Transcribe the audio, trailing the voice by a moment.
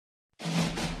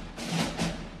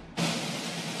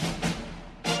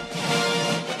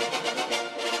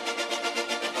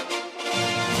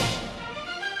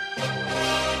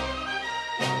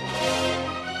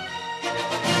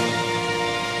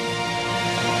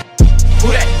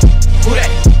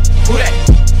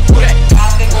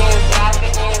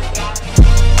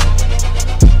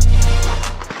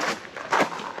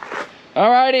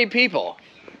Hey people,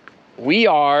 we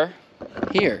are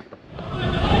here.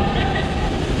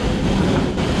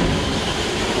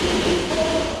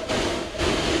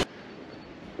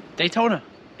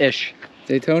 Daytona-ish.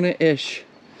 Daytona-ish.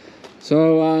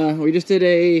 So we just did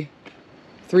a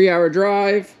 3-hour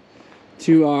drive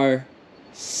to our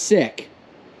SIK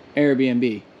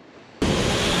Airbnb.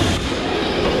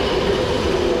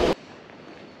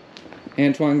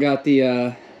 Antoine got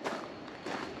the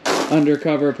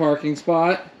undercover parking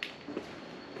spot.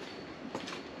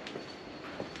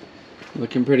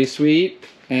 Looking pretty sweet.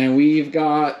 And we've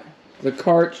got the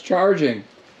karts charging.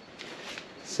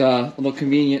 It's a little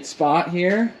convenient spot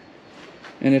here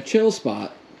and a chill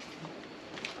spot.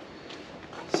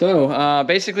 So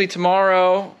basically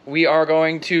tomorrow we are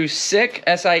going to SIK,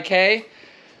 S-I-K,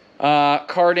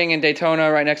 karting in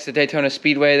Daytona, right next to Daytona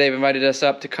Speedway. They've invited us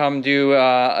up to come do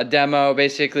a demo.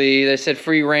 Basically, they said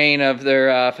free reign of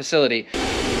their facility.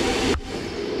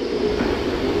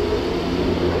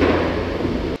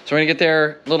 So we're gonna get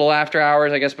there a little after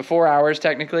hours, I guess before hours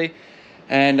technically,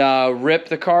 and rip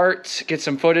the karts, get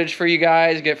some footage for you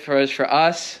guys, get for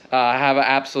us, have an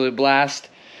absolute blast.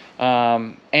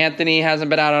 Anthony hasn't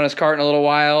been out on his kart in a little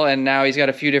while, and now he's got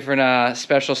a few different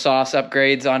special sauce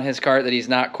upgrades on his kart that he's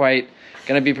not quite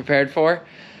gonna be prepared for.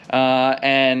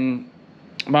 And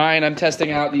mine, I'm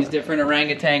testing out these different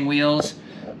orangutan wheels.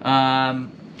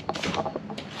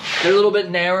 They're a little bit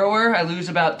narrower. I lose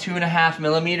about 2.5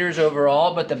 millimeters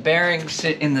overall, but the bearings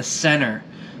sit in the center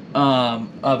of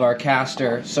our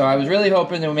caster. So I was really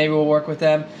hoping that maybe we'll work with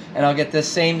them and I'll get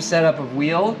this same setup of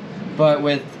wheel, but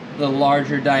with the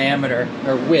larger diameter,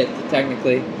 or width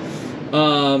technically.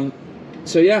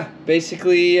 So yeah,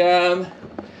 basically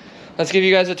let's give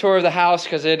you guys a tour of the house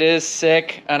because it is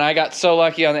sick. And I got so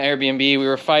lucky on the Airbnb. We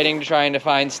were fighting trying to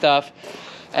find stuff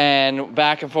and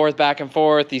back and forth,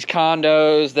 these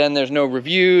condos, then there's no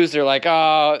reviews. They're like,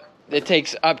 oh, it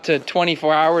takes up to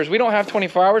 24 hours. We don't have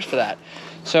 24 hours for that.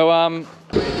 So oh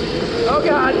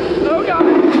God, oh God.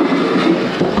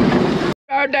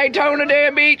 Our Daytona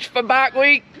Dam Beach for bike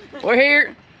week. We're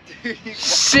here.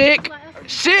 SIK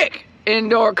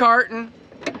Indoor Karting.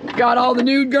 Got all the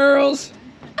nude girls.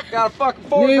 Got a fucking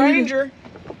Ford Ranger.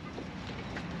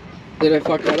 Did I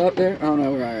fuck that up there? Oh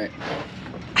no, we're all right.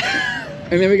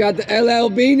 And then we got the LL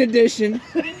Bean edition.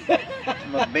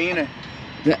 My beaner.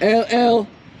 The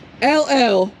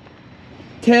LL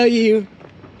tell you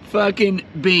fucking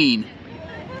bean.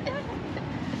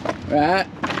 Right?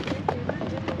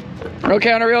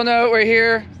 Okay, on a real note, we're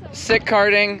here. SIK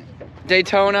karting,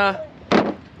 Daytona.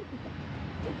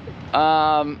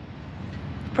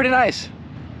 Pretty nice.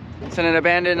 It's in an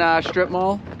abandoned strip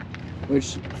mall,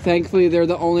 which thankfully they're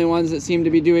the only ones that seem to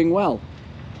be doing well.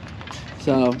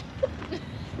 So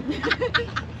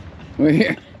we're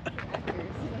here.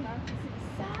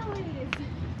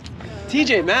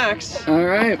 TJ Maxx. All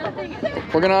right,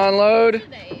 we're gonna unload,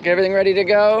 get everything ready to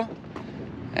go,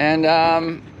 and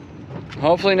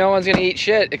hopefully no one's gonna eat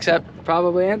shit except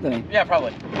probably Anthony. Yeah,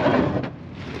 probably.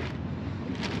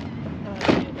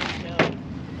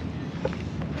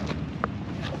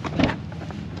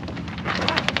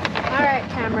 Alright,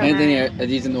 camera. Anthony, are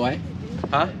these in the way?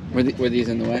 Huh? Were these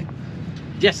in the way?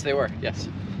 Yes, they were. Yes.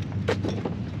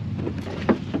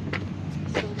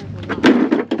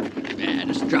 Yeah,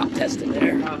 just drop test it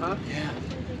there. Uh-huh.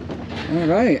 Yeah. All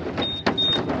right.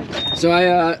 So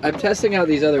I'm testing out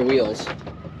these other wheels.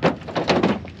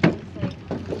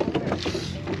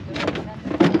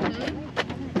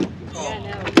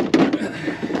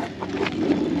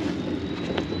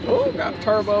 Oh, got a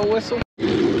turbo whistle.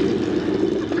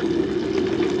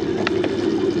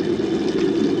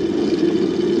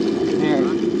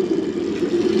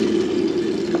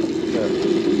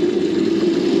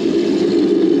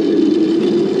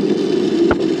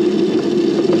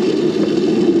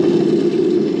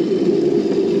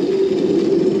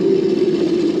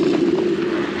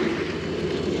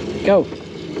 Go.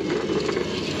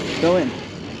 Go in.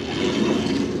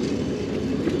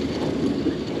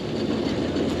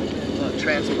 Little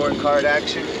transport card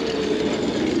action.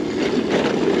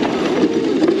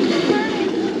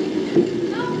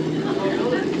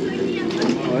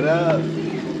 What up?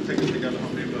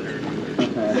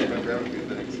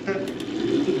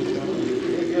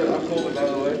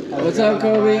 What's up,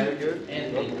 Kobe?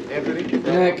 Anthony.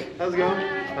 Nick. How's it going?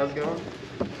 How's it going?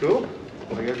 Cool.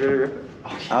 Are you guys ready to rip it?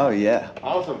 Oh yeah.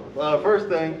 Awesome. First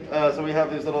thing, so we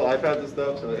have these little iPads and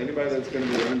stuff. So anybody that's going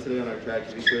to be running today on our track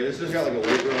can be sure. It's just got like a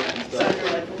weight room and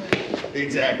stuff.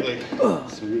 Exactly.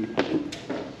 Sweet.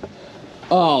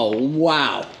 Oh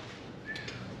wow.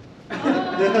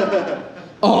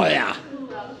 Oh yeah.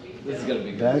 This is gonna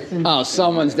be good. That's Oh,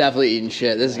 someone's definitely eating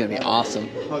shit. This is gonna be awesome.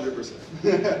 100%.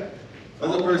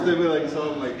 That's the first thing we like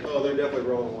saw. I'm like, oh, they're definitely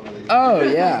rolling one of these. Oh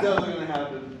yeah. It's definitely gonna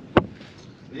happen.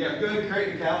 Yeah, go ahead and create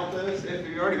an account with us. If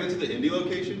you've already been to the Indy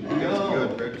location, you guys can go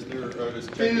ahead and register or just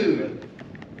check Dude,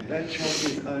 that track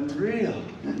is unreal.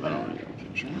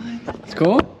 It's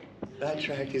cool. That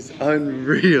track is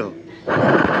unreal.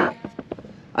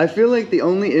 I feel like the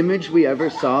only image we ever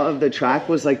saw of the track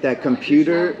was like that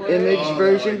computer image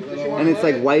version, and it's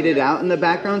like whited out in the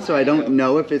background, so I don't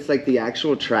know if it's like the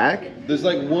actual track. There's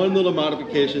like one little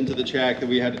modification to the track that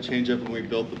we had to change up when we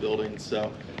built the building, so,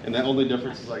 and the only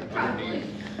difference is like underneath,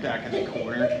 back in the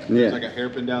corner. There's like a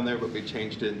hairpin down there, but we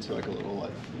changed it into like a little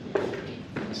like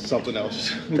something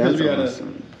else. Because That's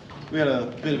we had a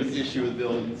bit of an issue with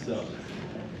building, so.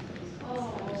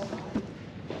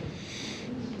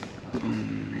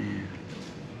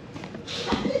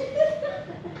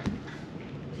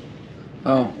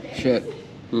 Oh shit.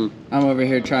 I'm over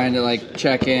here trying to like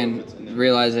check in,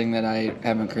 realizing that I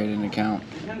haven't created an account.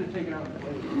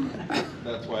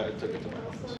 That's why I took it to my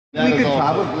office. We could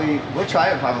probably, we'll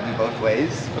try it probably both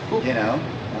ways, you know.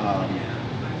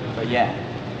 But yeah.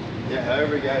 Yeah,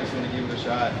 however you guys want to give it a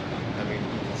shot. I mean,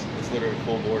 it's literally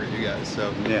full board of you guys.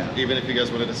 So yeah. Even if you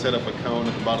guys wanted to set up a cone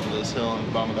at the bottom of this hill and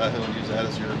the bottom of that hill and use that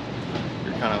as your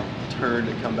kind of turn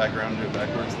to come back around and do it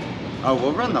backwards. Oh,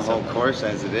 we'll run the whole course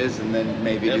as it is, and then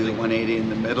maybe do the 180 in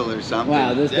the middle or something.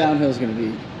 Wow, this downhill's gonna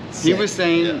be sick. He was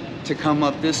saying to come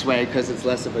up this way because it's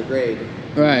less of a grade.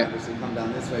 Right. Obviously come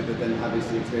down this way, but then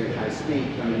obviously it's very high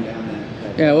speed coming down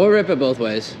that. Yeah, we'll rip it both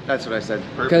ways. That's what I said.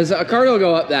 Because a cart will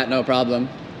go up that, no problem.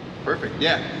 Perfect.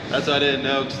 Yeah, that's what I didn't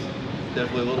know.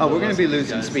 Definitely a little. Oh, bit we're gonna be less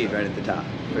losing guys, speed so. right at the top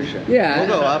for sure. Yeah.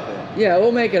 We'll go up it. Yeah,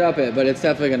 we'll make it up it, but it's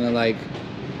definitely gonna like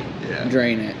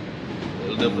drain it.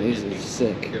 It'll definitely This is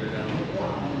sick. get it down.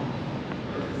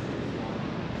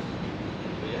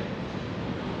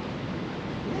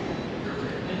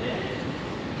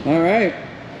 All right.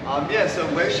 Yeah, so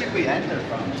where should we enter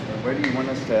from? Where do you want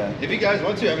us to? If you guys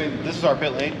want to, I mean, this is our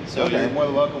pit lane, so you're more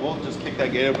than welcome. We'll just kick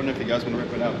that gate open if you guys want to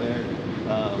rip it out there.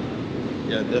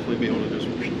 Yeah, definitely be able to do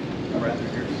some right through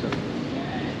here. So.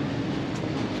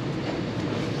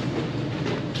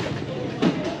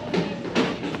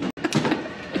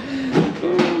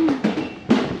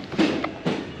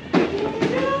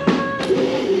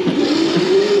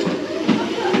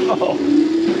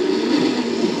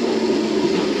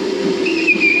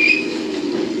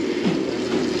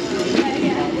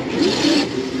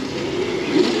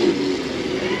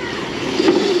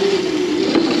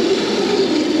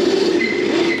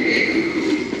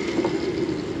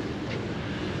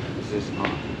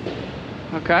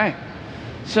 Okay.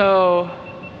 So,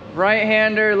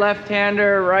 right-hander,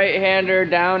 left-hander, right-hander,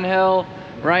 downhill,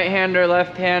 right-hander,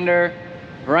 left-hander,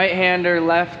 right-hander,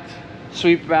 left,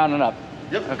 sweep down and up.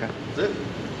 Yep. Okay. That's it.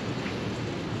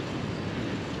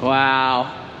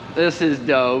 Wow. This is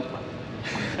dope.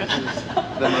 This is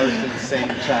the most insane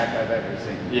track I've ever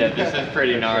seen. Yeah, this is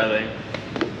pretty gnarly.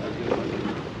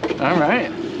 All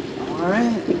right. All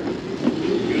right.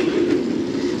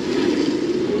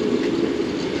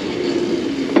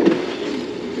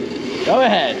 Go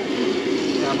ahead.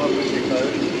 I'm up with your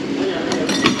clothes.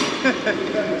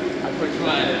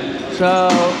 So,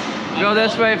 go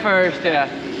this way first, yeah.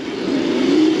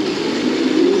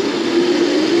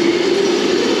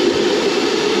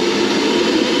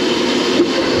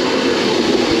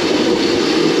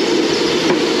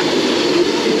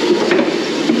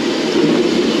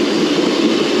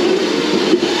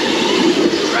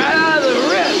 Right out of the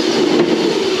rip.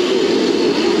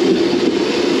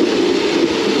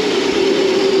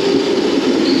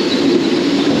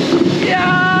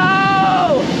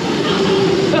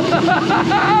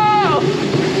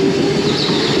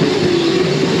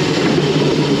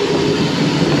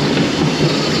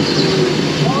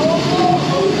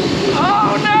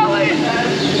 Oh, Nelly!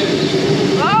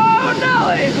 Oh,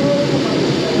 Nelly!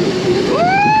 Woo!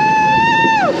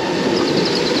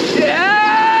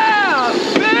 Yeah!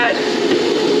 Bitch!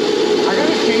 I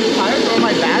gotta change tires or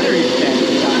my battery's dead.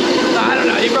 I don't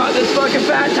know, you brought this fucking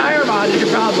fat tire mod is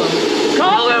your problem.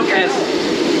 Call Lucas!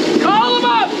 Call him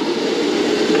up!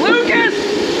 Lucas!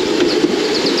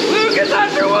 Lucas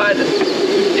Underwood!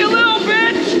 You little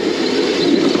bitch!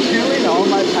 It's killing all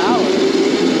my power.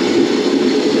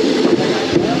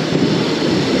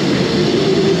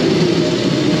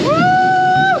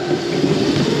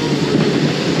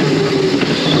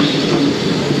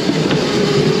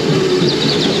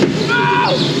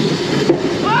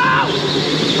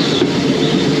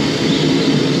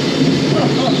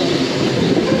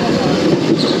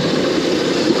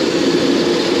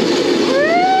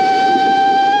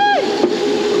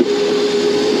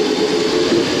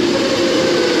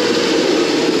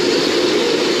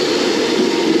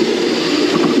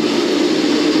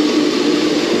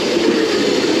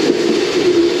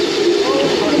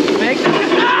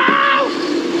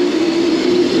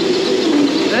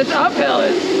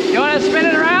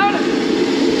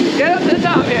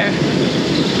 job here.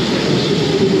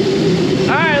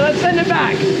 All right, let's send it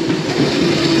back.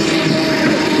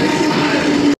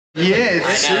 Yeah,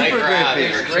 it's super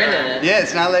grippy. Yeah,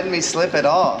 it's not letting me slip at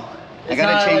all. I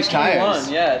gotta change tires.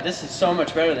 K1. Yeah, this is so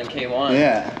much better than K1.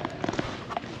 Yeah.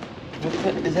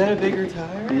 Is that a bigger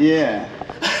tire? Yeah.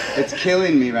 It's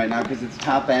killing me right now because it's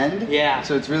top end. Yeah.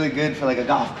 So it's really good for like a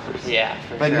golf course. Yeah,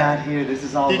 for but sure. not here. This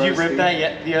is all Did you rusty. rip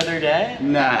that the other day?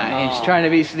 Nah. He's trying to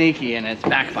be sneaky and it's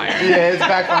backfiring. Yeah, it's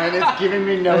backfiring. It's giving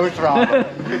me no throttle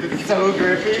because it's so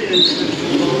grippy. It's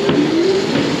just...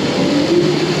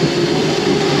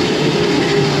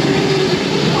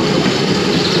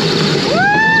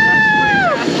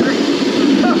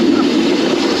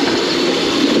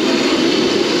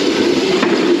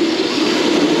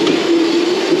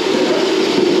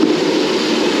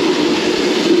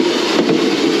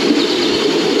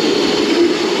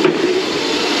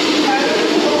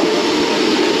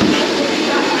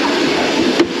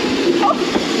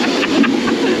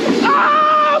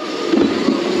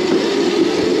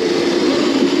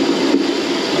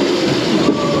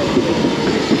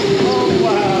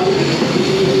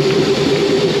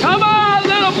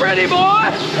 Pretty boy!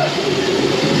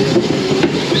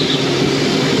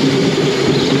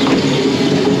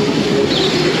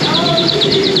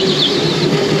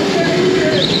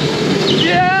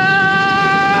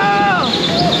 Yeah!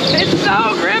 It's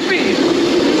so grippy!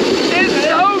 It's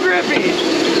so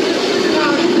grippy!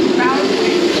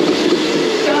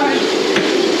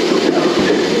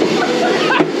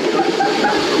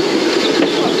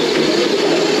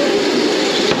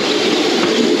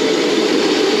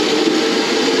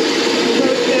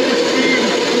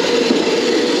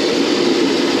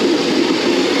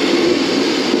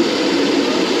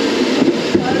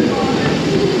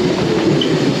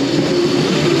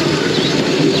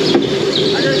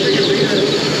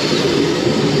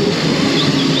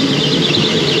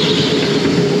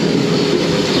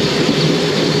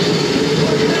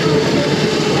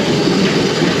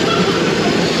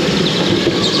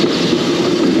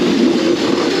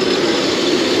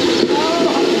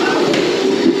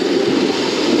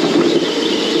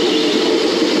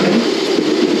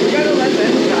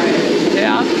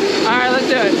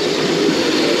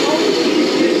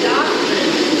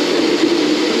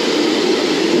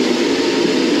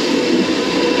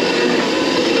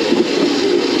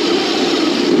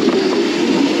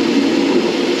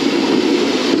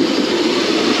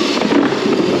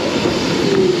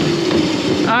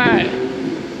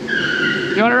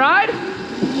 You want to ride?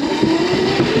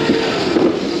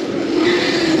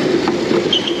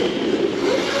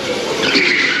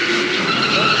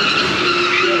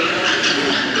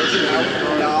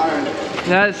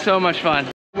 That's so much fun.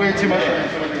 Way too much.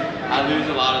 I lose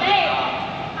a lot of the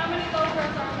How many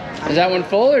GoPros are there? Is that one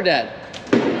full or dead?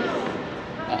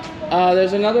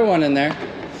 There's another one in there.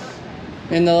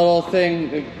 In the little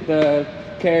thing, the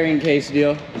carrying case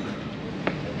deal.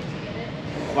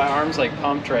 My arm's like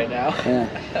pumped right now. Yeah.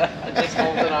 Just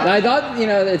holding on. I thought, you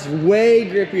know, it's way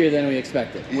grippier than we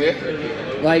expected.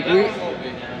 Like we.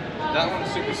 That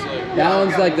one's super slick. That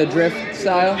one's like the drift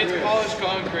style. It's polished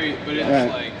concrete, but it's Right.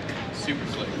 like super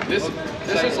slick. This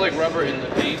is like rubber in the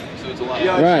paint, so it's a lot.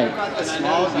 Yo, Right. check out the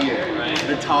small gear.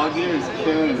 The tall gear is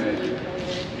killing me.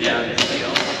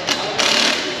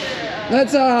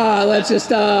 Let's just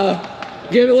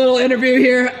give a little interview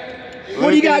here.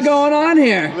 What do you got Lucas. going on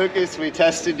here? Lucas, we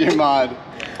tested your mod.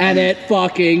 And it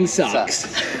fucking sucks.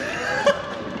 Sucks.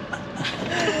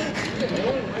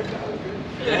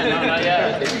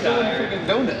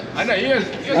 Donut. I know, you guys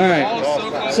All right. all so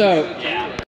close. So,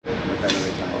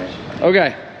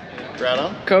 okay. Right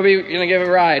on. Kobe, you're gonna give it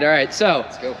a ride. All right, so.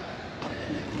 Let's go.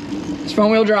 It's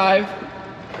front wheel drive.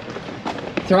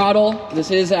 Throttle. This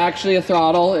is actually a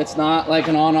throttle. It's not like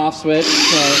an on-off switch.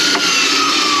 So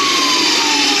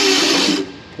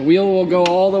the wheel will go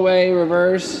all the way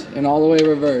reverse and all the way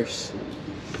reverse.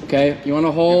 Okay? You want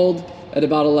to hold at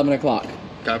about 11 o'clock.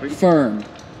 Copy. Firm.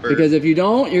 Because if you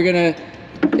don't, you're gonna.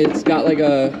 It's got like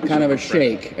a kind of a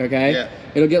shake. Okay? Yeah.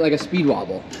 It'll get like a speed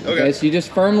wobble. Okay. So you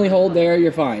just firmly hold there.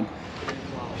 You're fine.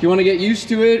 If you want to get used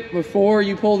to it before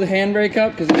you pull the handbrake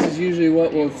up, because this is usually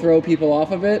what will throw people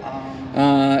off of it,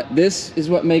 this is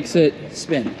what makes it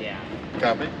spin. Yeah.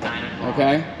 Copy.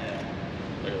 Okay?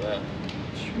 Look at that.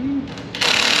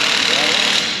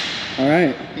 All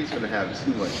right. He's gonna have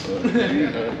too much fun.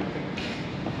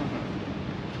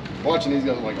 Watching these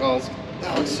guys, I'm like, oh,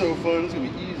 that looks so fun. It's gonna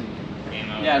be easy.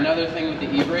 Yeah, another thing with the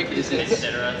e-brake is it's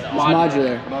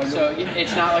Modular. So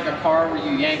it's not like a car where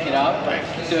you yank it up.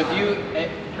 So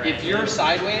if you're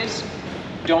sideways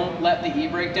don't let the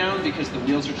e-brake down because the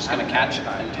wheels are just going to catch it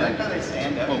and turn. They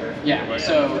stand up. Yeah,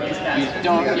 so you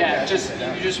don't. Yeah,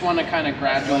 you just want to kind of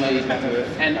gradually,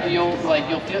 and you'll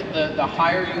feel the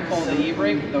higher you pull the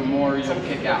e-brake, the more you'll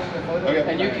kick out.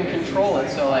 And you can control it.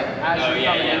 So like as you're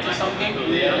coming into something,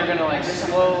 you're gonna like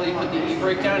slowly put the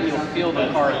e-brake down, and you'll feel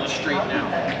the car straighten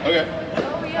out. Okay.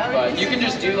 But you can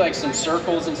just do like some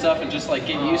circles and stuff, and just like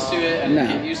get used to it and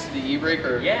get used to the e-brake.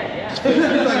 Or Yeah.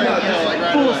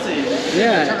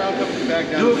 Yeah.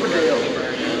 Do it for Dale.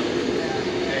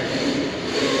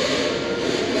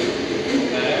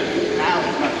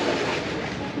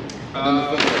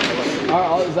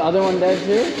 Is the other one dead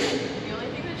too?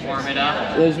 Warm it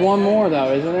up. There's one more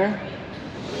though, isn't there?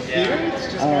 Yeah. It's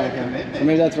just Oh, okay. Or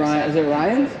maybe that's Ryan. Is it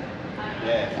Ryan's?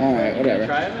 Yeah. All right, whatever.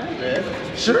 try it,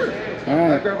 man. Sure. All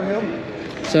right. Grab a helmet.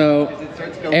 So,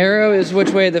 arrow is which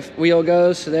way the wheel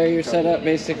goes. So there you're set up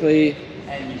basically.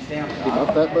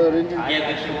 Up that boat engine.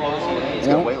 Yeah, the closing. It's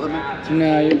got weight limit.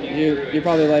 No, you're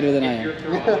probably lighter than I am.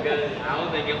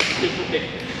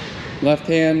 Left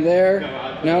hand there.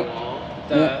 Nope.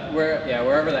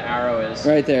 Wherever the arrow is.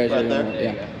 Right there. Is Right where there? you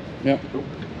want it. Yeah. Yep.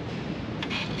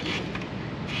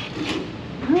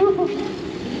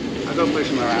 I'll go push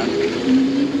him around. You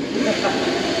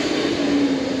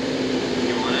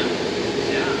want it?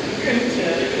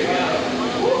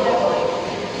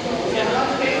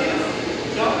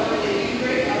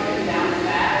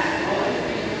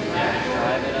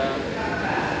 Drive it up.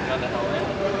 Got the helmet?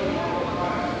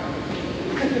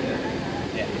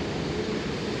 Yeah.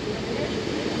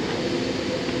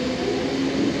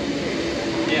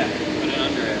 Yeah, put it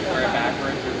under it. Or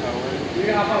backwards or forward. You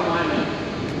can hop on mine, man.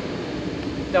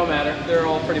 Don't matter. They're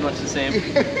all pretty much the same. I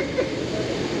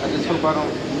just hope I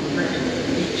don't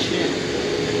freaking eat shit.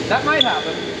 That might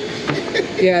happen.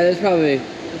 Yeah, there's probably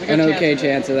There's a good an okay chance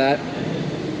chance of that.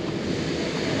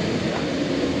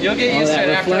 You'll get Oh, used that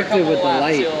to it after a reflective couple with the laps.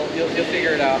 light. You'll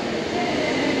figure it out.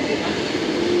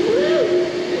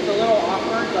 It's a little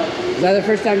awkward, like. Is that the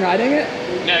first time riding it?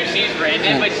 No, she's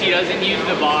rented, but she doesn't use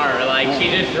the bar. Like, she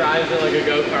just drives it like a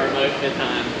go-kart most of the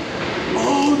time.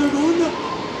 Oh, they're going to.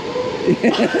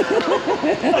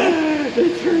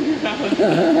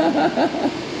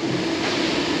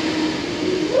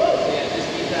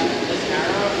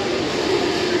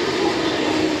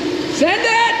 Send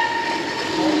it!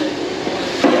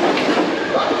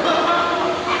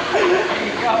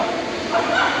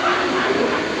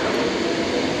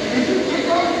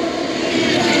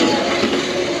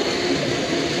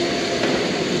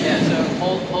 Yeah, so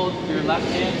hold your left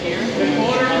hand here.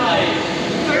 Quarter light.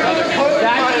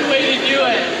 That's the way to do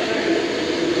it.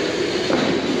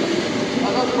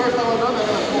 That's the first time I've done that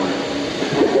in a corner.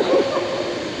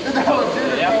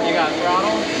 Yep, you got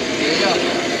throttle. Here you go.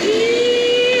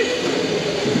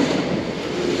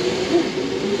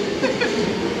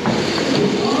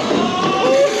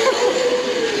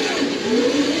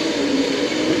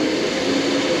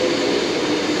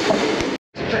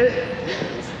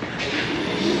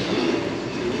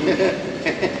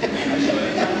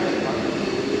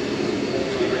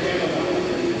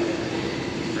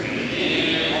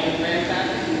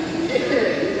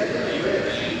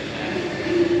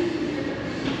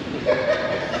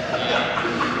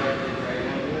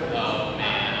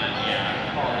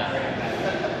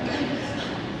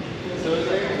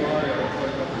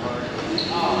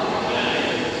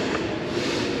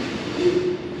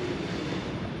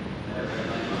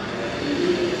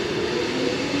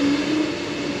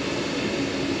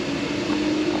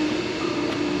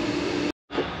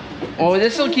 Well,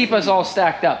 this will keep us all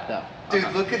stacked up, though.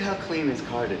 Dude, look at how clean his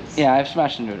card is. Yeah, I've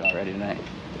smashed into it already tonight.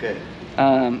 Good.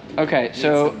 Okay,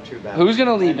 so some true balance. who's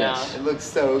gonna lead this? It looks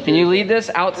so good. Can you lead this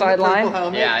outside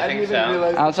line? Yeah, I think so.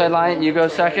 Outside line, you go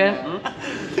second.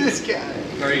 This guy.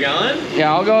 Are you going?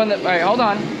 Yeah, I'll go in the. All right, hold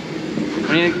on.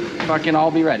 We need to fucking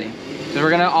all be ready. So we're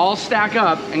gonna all stack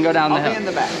up and go down the I'll hill. be in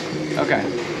the back. Okay.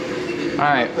 All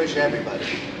right. Push everybody.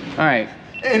 All right.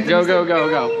 And Go, he's go, like, go,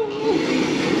 go.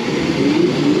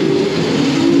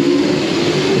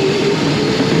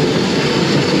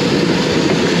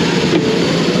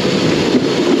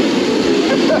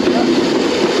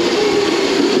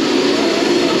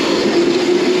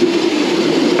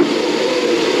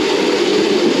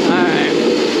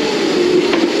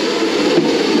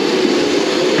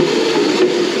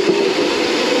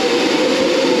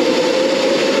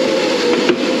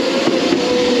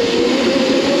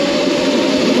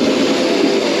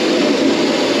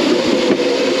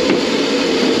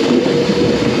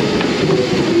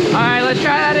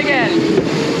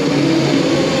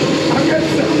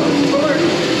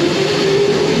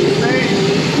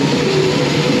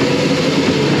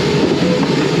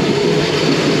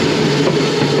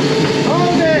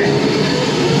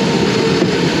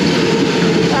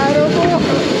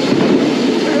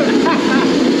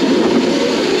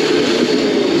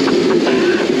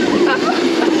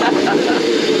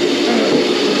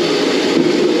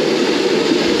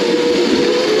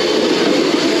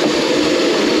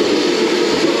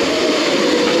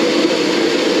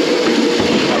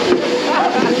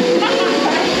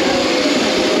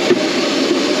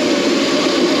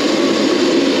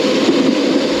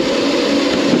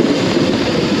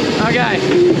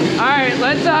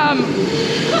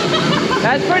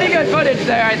 That's pretty good footage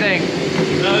there, I think.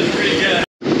 That was pretty good.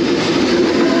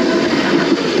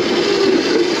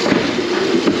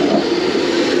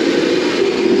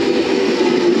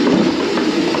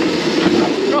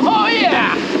 Oh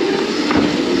yeah!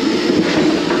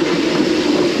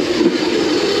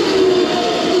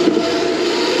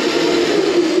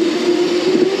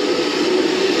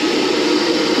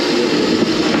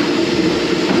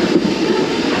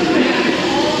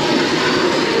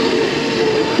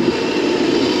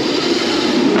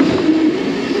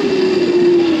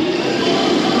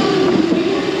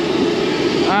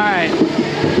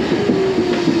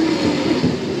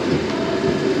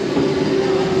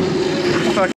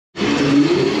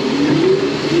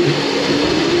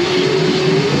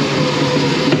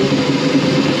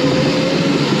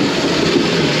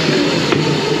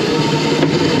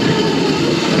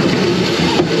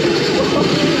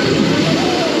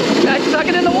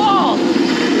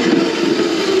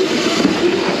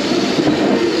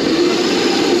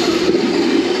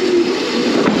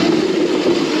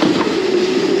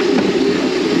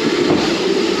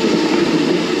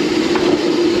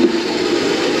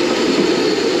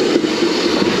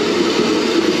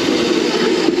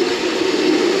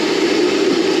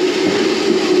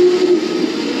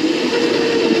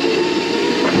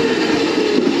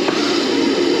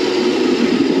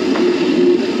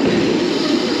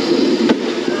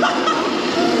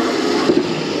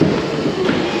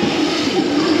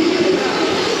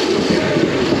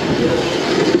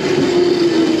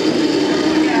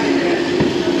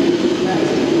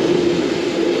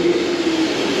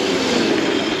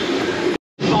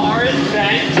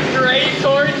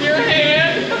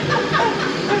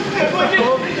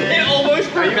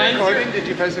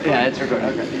 Yeah, it's recording.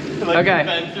 Okay.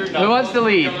 Who wants to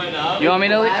lead? You want me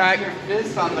to lead? All right. Your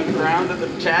fist on the ground of the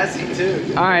chassis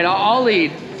too. All right, I'll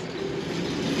lead.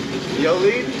 You'll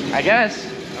lead? I guess.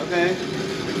 Okay.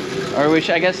 Or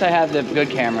I guess I have the good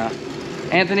camera.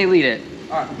 Anthony, lead it.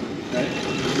 All right. Ready?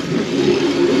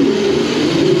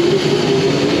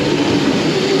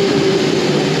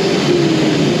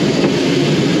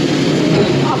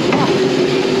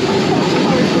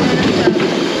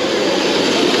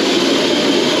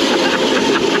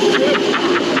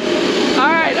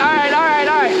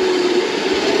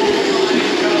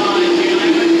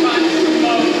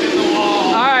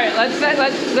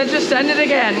 Let's just send it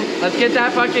again. Let's get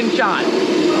that fucking shot.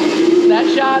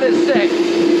 That shot is sick.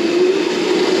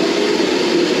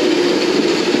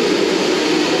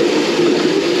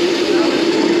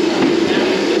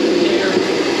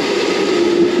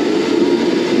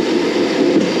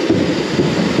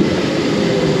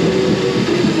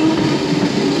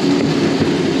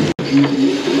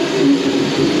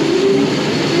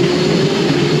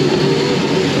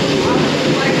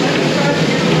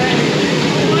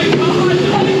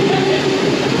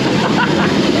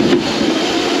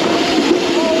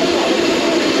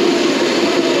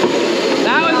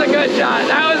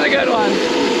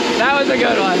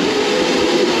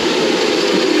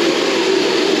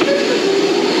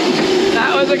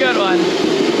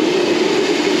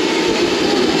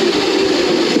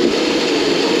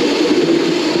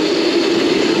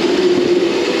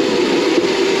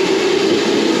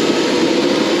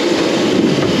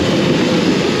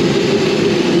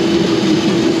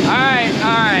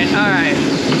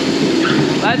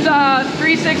 Let's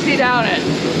 360 down it.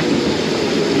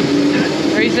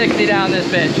 360 down this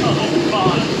bitch. Oh,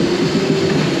 fun.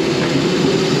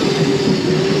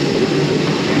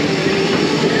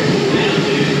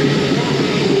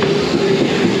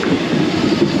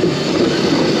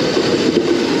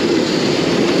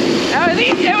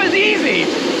 It was easy.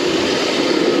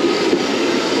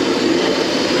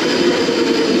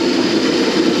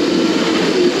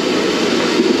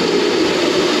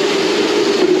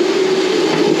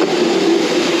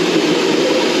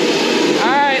 All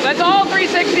right, let's all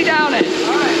 360 down it.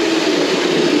 All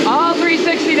right. All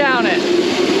 360 down it.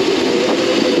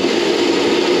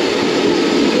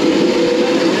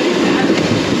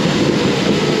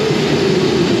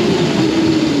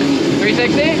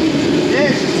 360? Yeah,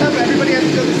 it's just tough. Everybody has to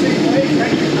go the same way,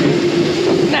 technically.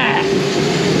 Nah.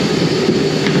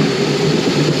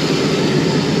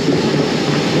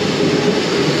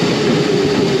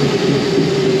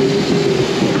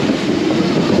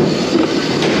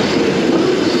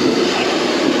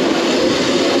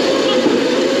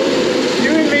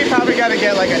 You and me probably got to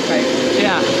get like a tight.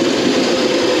 Yeah.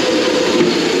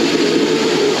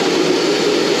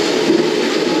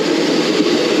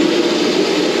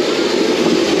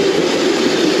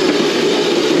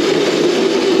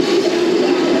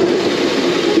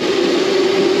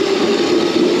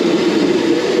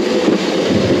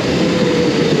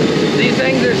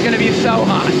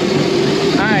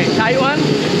 white one?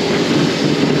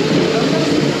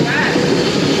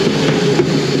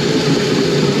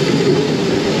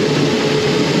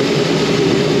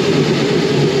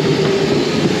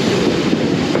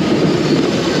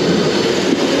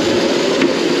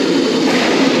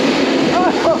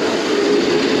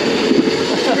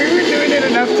 We were doing it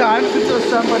enough times until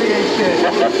somebody ate shit.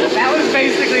 That was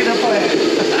basically the plan.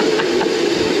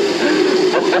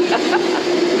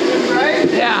 Right?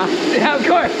 Yeah, yeah, of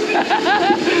course.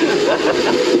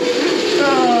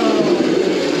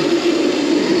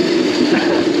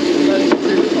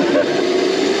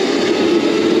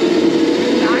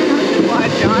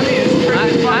 Johnny is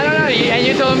I don't know, and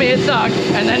you told me it sucked,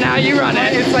 and then now you run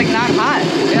it. It's like not hot.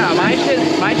 Yeah,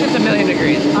 mine's just a million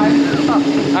degrees. All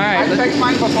right, I checked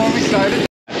mine before we started.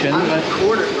 But I'm a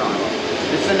quarter throttle.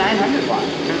 It's a 900 watt.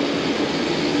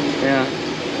 yeah,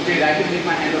 Dude, I can leave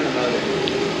my hand on the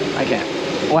motor. I can't.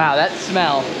 Wow, that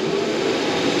smell.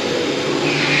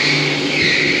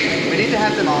 We need to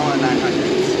have them all on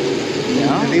 900s.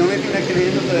 Yeah. And the only thing that can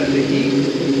handle the heat,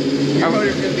 your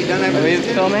motor's going to be done after Are we this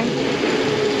too. filming?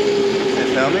 Is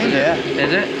it filming? Yeah.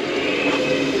 Is it?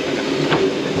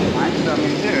 Mine's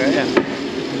filming too, right? Yeah.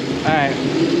 All right.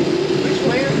 Which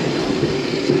way are we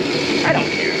going? I don't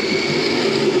care.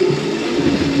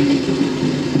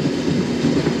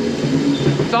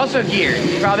 It's also gear.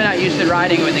 You're probably not used to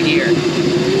riding with a gear.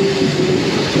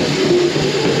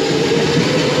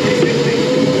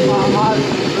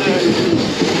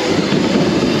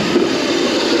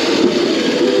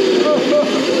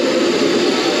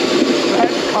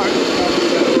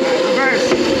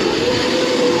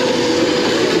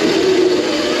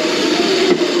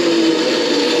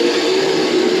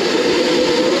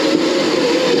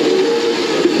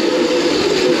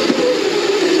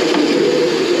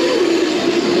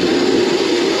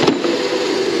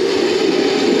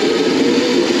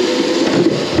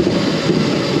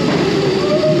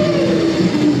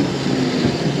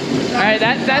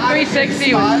 That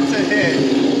 360, Spot to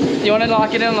hit. you want to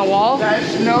lock it in on the wall? That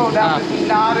was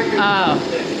not a good Oh.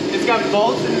 It's got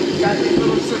bolts and it's got these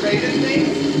little serrated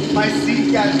things. My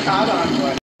seat got caught on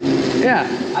one. Yeah.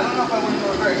 I don't know if I want to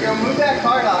go reverse. Yo, move that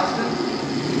cart, Austin.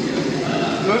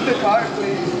 Move the cart,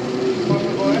 please. Por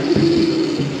favor.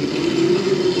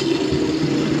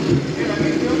 Here, let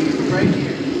me film you from right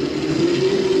here.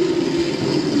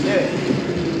 Yeah.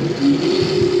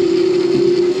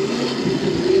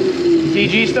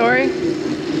 DG story?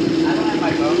 I don't have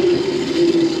my phone.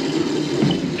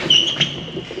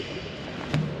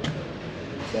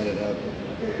 Set it up.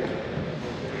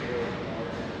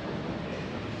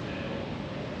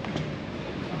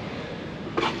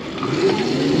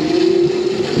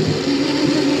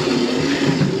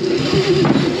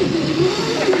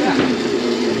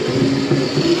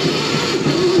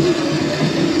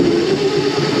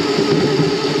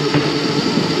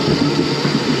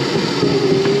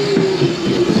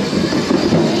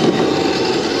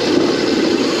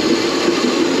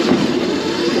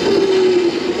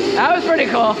 That was pretty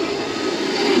cool.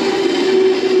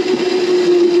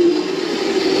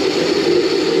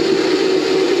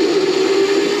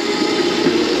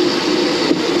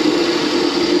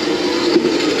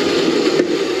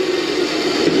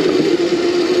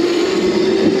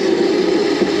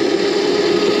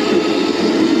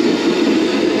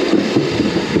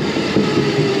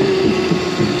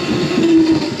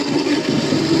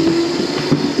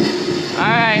 All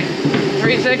right,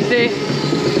 360.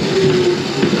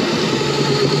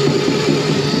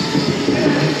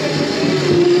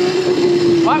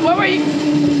 What were you?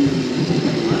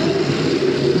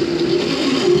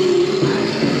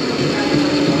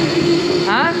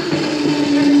 Huh?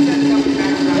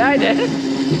 Yeah, I did.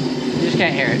 You just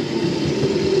can't hear it.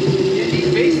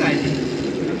 Unique base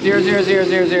ID.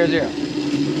 00000.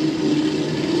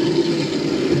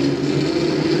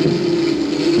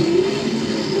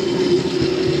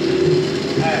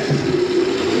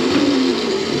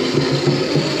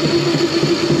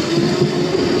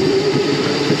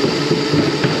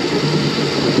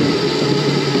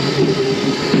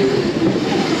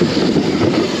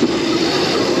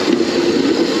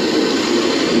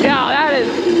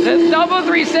 This double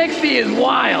 360 is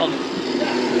wild.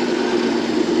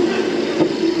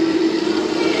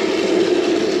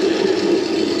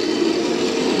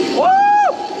 Woo!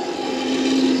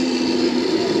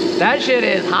 That shit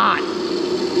is hot.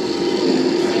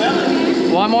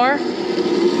 One more?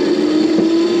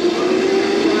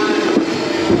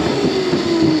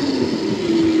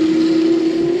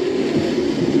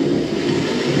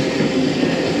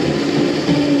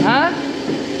 Huh?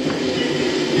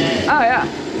 Oh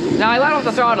yeah. No, I let off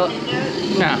the throttle.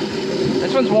 No.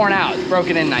 This one's worn out. It's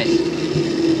broken in nice.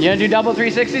 You gonna do double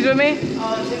 360s with me?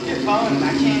 Oh, take your phone.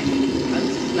 I can't.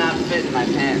 This is not fit in my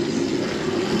pants.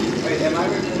 Wait, am I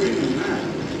recording or not?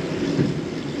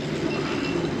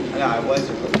 Yeah, I was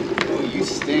recording. Oh, you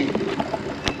stink.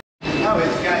 Oh,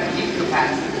 it's got heat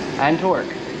capacity. And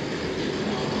torque.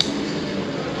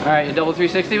 All right, you double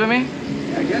 360 with me?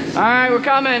 I guess. All right, we're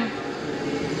coming.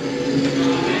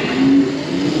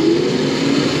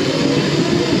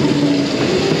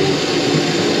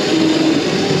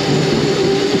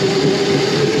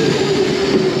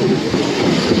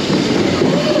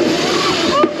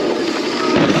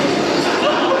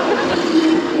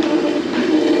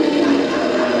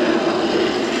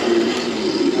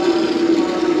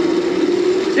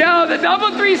 Yo, the double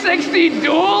 360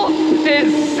 dual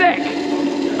is sick.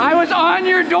 I was on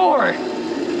your door.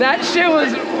 That shit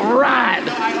was rad.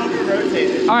 No, I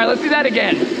over-rotated. All right, let's do that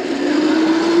again.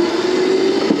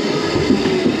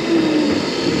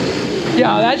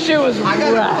 Yo, that shit was I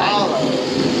gotta rad. follow.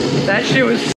 That shit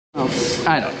was. Oh,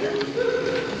 I don't care.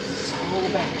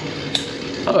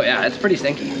 Oh yeah, it's pretty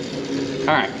stinky.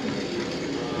 All right.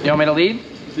 You want me to lead?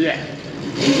 Yeah.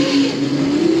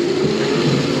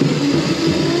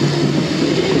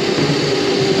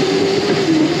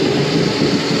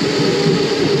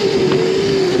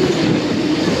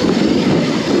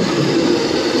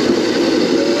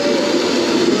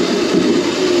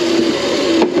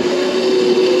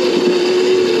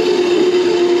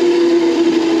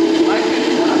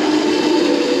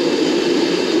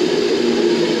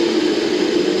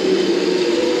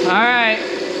 All right.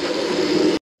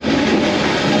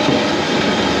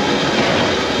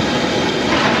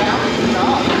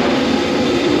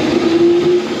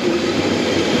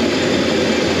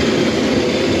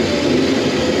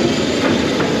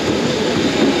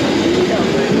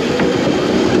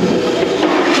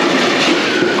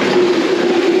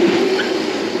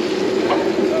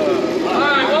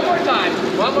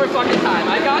 One more fucking time.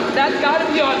 That's gotta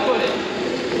be on footage.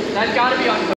 That's gotta be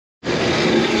on footage.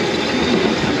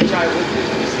 I'm gonna try with this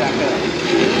and stack up.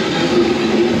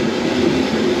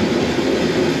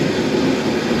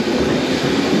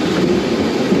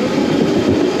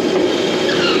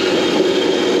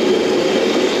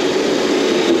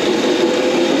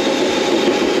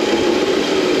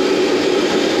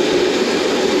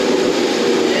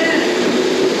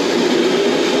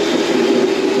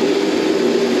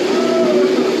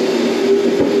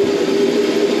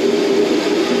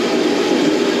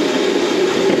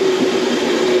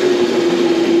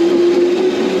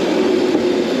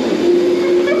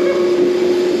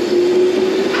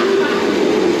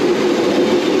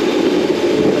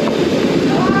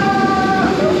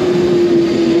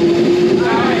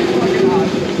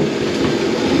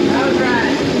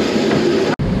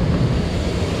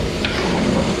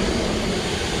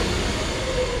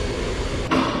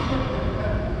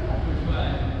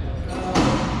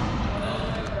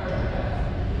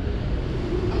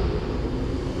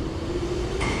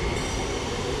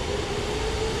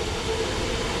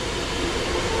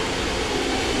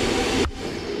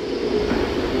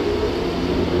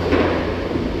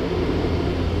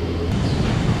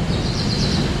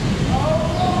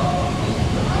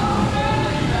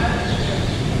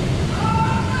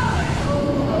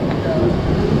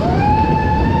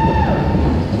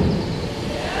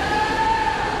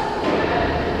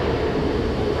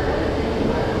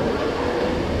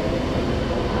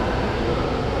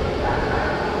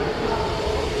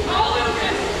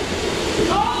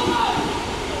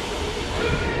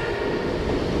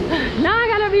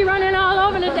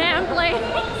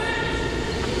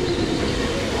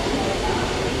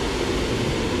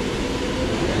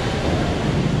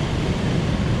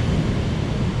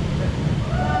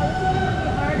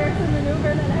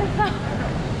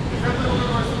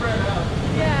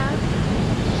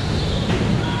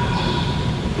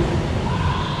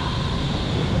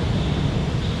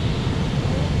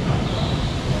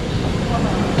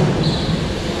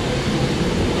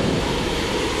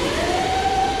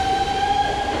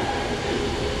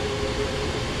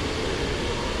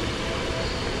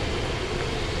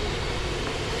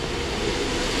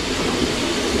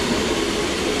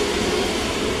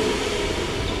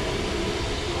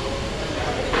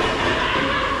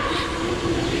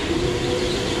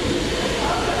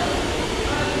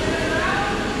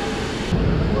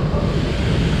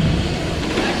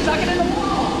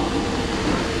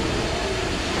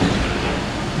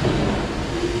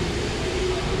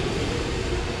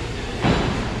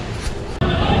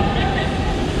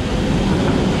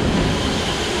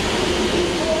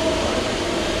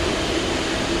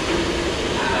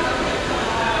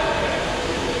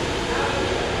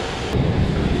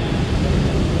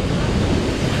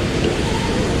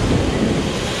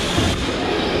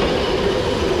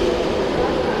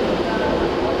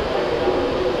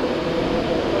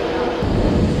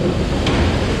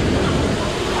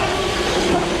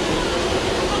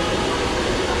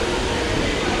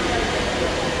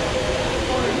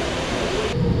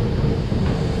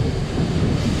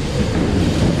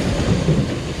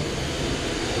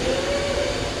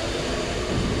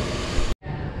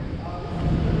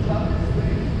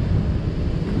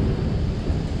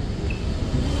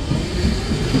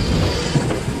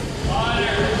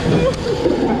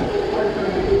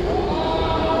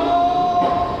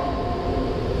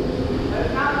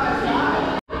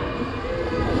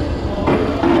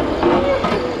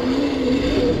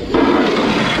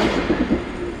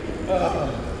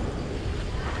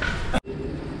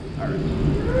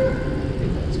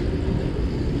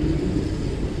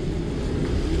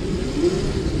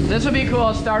 This would be cool.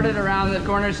 I'll start it around the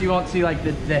corner so you won't see like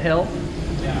the hill.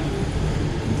 Yeah.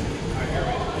 Alright, here,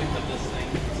 wait. Let me put this thing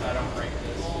so I don't break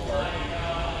this.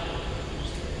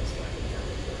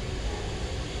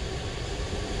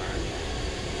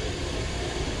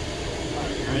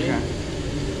 Alright, you ready? Okay.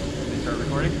 Can we start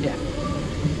recording? Yeah.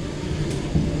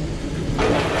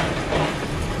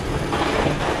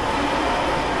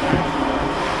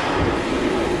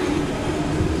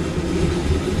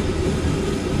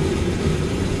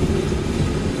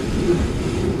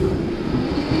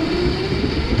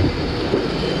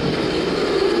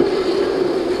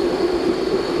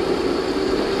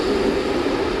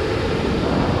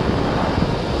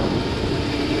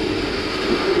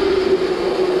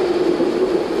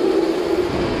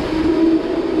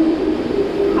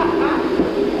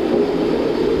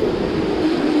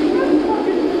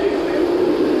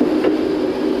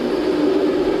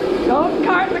 Don't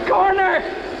cart the corner!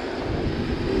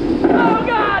 Oh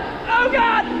God! Oh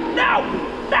God! No!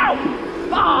 No!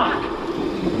 Fuck!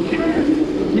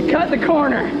 You cut the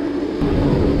corner.